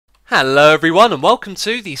Hello everyone and welcome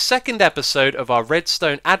to the second episode of our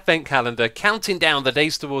Redstone Advent Calendar, counting down the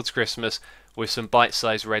days towards Christmas with some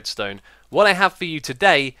bite-sized redstone. What I have for you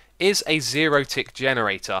today is a zero-tick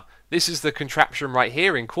generator. This is the contraption right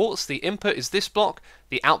here in quartz. The input is this block,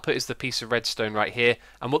 the output is the piece of redstone right here,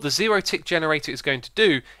 and what the zero-tick generator is going to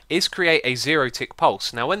do is create a zero-tick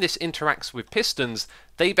pulse. Now when this interacts with pistons,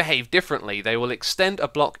 they behave differently. They will extend a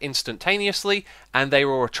block instantaneously and they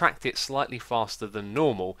will retract it slightly faster than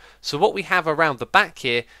normal. So what we have around the back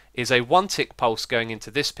here is a one-tick pulse going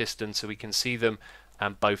into this piston so we can see them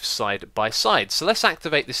both side by side. So let's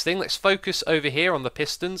activate this thing. Let's focus over here on the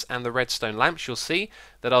pistons and the redstone lamps. You'll see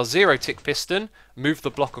that our zero-tick piston moved the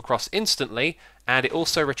block across instantly, and it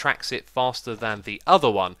also retracts it faster than the other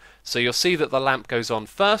one. So you'll see that the lamp goes on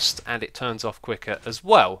first and it turns off quicker as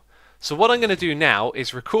well. So what I'm going to do now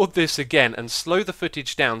is record this again and slow the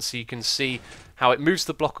footage down so you can see how it moves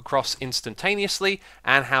the block across instantaneously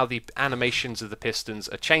and how the animations of the pistons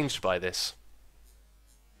are changed by this.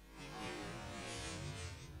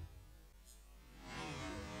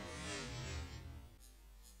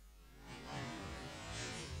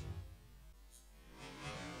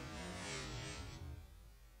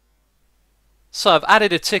 So I've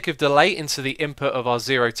added a tick of delay into the input of our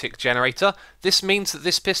zero-tick generator. This means that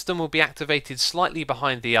this piston will be activated slightly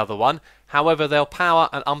behind the other one. However, they'll power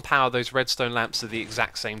and unpower those redstone lamps at the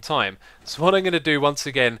exact same time. So what I'm going to do once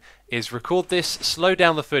again is record this, slow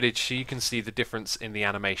down the footage so you can see the difference in the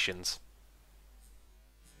animations.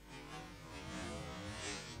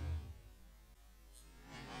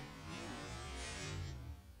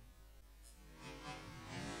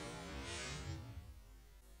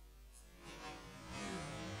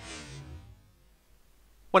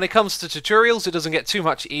 When it comes to tutorials, it doesn't get too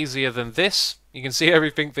much easier than this. You can see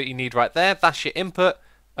everything that you need right there. That's your input,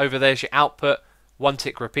 over there's your output, one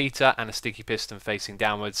tick repeater and a sticky piston facing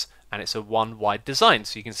downwards, and it's a one wide design,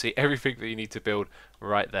 so you can see everything that you need to build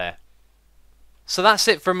right there. So that's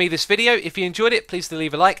it from me this video. If you enjoyed it, please do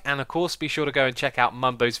leave a like, and of course be sure to go and check out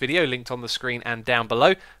Mumbo's video linked on the screen and down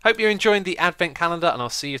below. Hope you're enjoying the Advent Calendar, and I'll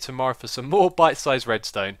see you tomorrow for some more bite-sized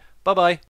redstone. Bye bye.